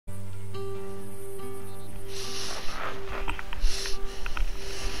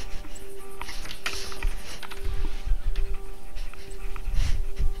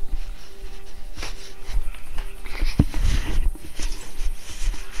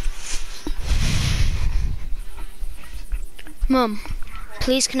Mum,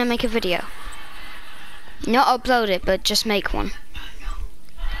 please can I make a video? Not upload it, but just make one.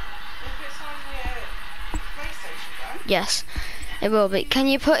 Yes, it will be. Can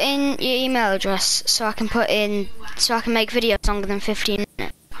you put in your email address so I can make videos longer than 15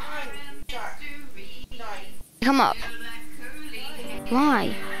 minutes? Come up.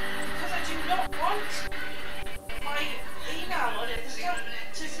 Why? Because I do not want my email on it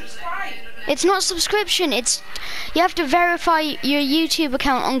to subscribe. It's not subscription, it's you have to verify your YouTube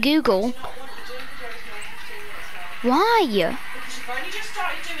account on Google. Why? Because you've only just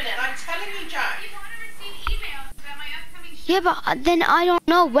started doing it, and I'm telling you, Jack. Yeah, but then I don't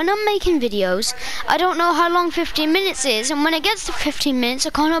know. When I'm making videos, I don't know how long 15 minutes is, and when it gets to 15 minutes,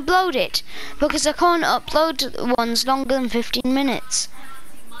 I can't upload it. Because I can't upload ones longer than 15 minutes.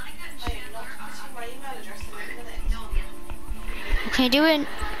 Can you do it?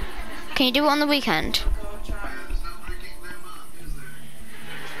 Can you do it on the weekend?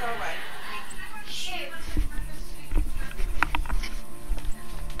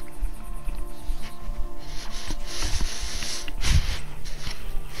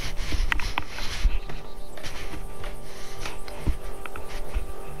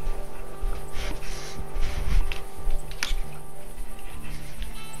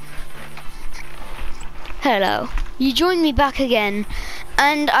 Hello, you joined me back again,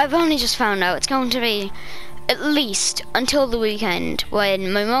 and I've only just found out it's going to be at least until the weekend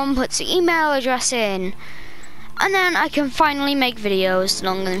when my mum puts the email address in, and then I can finally make videos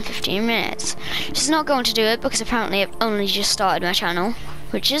longer than 15 minutes. She's not going to do it because apparently I've only just started my channel,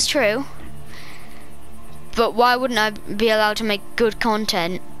 which is true, but why wouldn't I be allowed to make good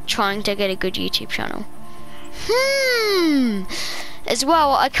content trying to get a good YouTube channel? As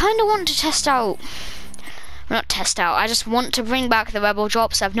well, I kind of want to test out. Not test out. I just want to bring back the rebel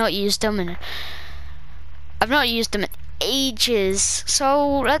drops. I've not used them in ages.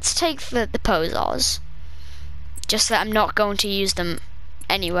 So let's take the posers. Just that I'm not going to use them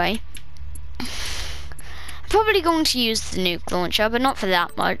anyway. I'm probably going to use the nuke launcher, but not for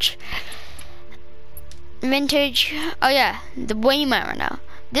that much. Vintage. Oh yeah, the Waymariner.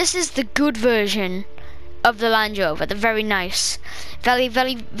 This is the good version of the Land Rover, the very nice, very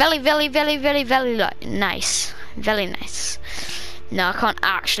nice, very nice. No, I can't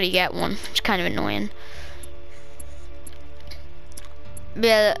actually get one. It's kind of annoying.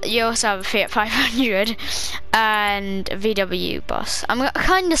 Yeah, you also have a Fiat 500 and a VW bus. I'm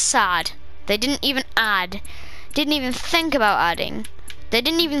kind of sad. They didn't even think about adding. They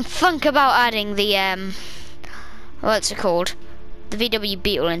didn't even think about adding the what's it called? The VW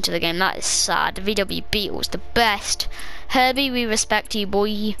Beetle into the game. That is sad. The VW Beetle was the best. Herbie, we respect you,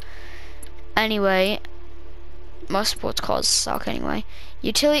 boy. Anyway, most sports cars suck anyway.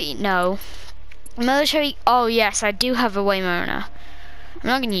 Utility, no. Military, oh yes, I do have a Waymariner. I'm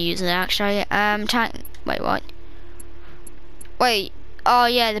not going to use it actually. Tank, wait, what? Wait, oh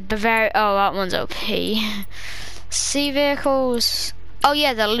yeah, the Bavaria, oh that one's OP. Sea vehicles, oh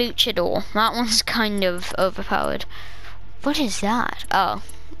yeah, the Luchador. That one's kind of overpowered. What is that? Oh.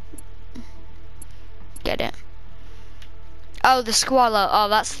 Get it. Oh, the Squallow. Oh,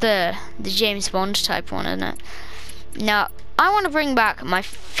 that's the James Bond type one, isn't it? Now, I want to bring back my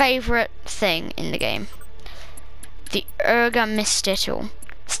favourite thing in the game. The Ergamistital.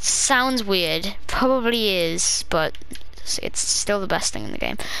 Sounds weird. Probably is, but it's still the best thing in the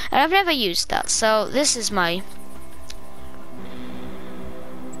game. And I've never used that, so this is my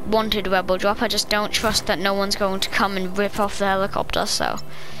wanted rebel drop. I just don't trust that no one's going to come and rip off the helicopter, so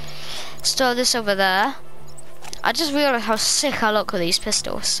store this over there. I just realized how sick I look with these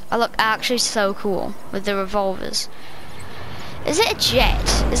pistols. I look actually so cool with the revolvers. Is it a jet?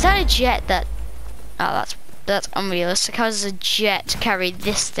 Is that a jet that... Oh, that's unrealistic. How does a jet carry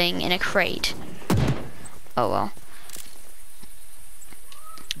this thing in a crate? Oh well.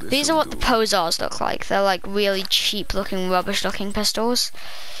 These are what the posers look like. They're like really cheap looking, rubbish looking pistols.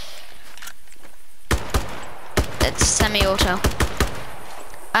 It's semi-auto.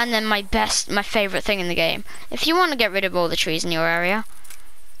 And then my favorite thing in the game. If you want to get rid of all the trees in your area,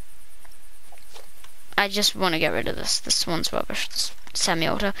 I just want to get rid of this. This one's rubbish. This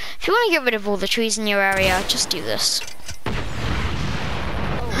semi-auto. If you want to get rid of all the trees in your area, just do this.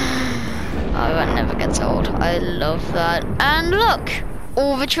 Oh, that never gets old. I love that. And look!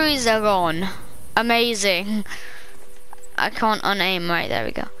 All the trees are gone. Amazing. I can't unaim. Right, there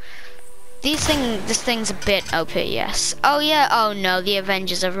we go. This thing's a bit OP, yes. Oh yeah, oh no, the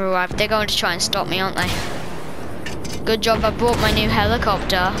Avengers have arrived. They're going to try and stop me, aren't they? Good job I brought my new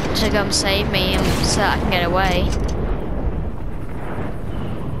helicopter to come save me so that I can get away.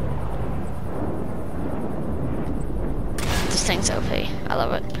 thing's OP. I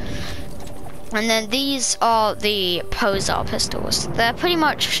love it. And then these are the Posar pistols. They're pretty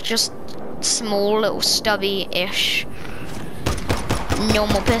much just small, little stubby-ish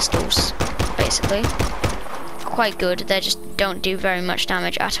normal pistols, basically. Quite good. They just don't do very much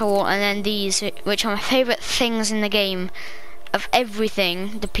damage at all. And then these, which are my favourite things in the game of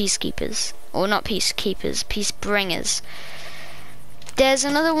everything, the Peacekeepers. Or not Peacekeepers, Peace Bringers. There's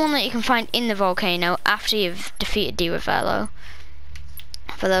another one that you can find in the volcano after you've defeated Di Ravello.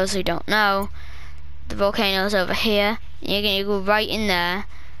 For those who don't know, the volcano's over here. You're going to go right in there,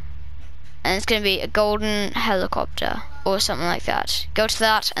 and it's going to be a golden helicopter or something like that. Go to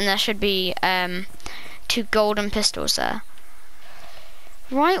that, and there should be 2 golden pistols there.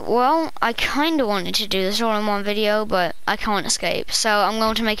 Right, well, I kind of wanted to do this all in one video, but I can't escape. So I'm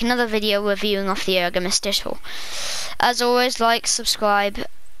going to make another video reviewing off the Ergomis Ditto. As always, like, subscribe,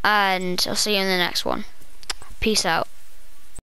 and I'll see you in the next one. Peace out.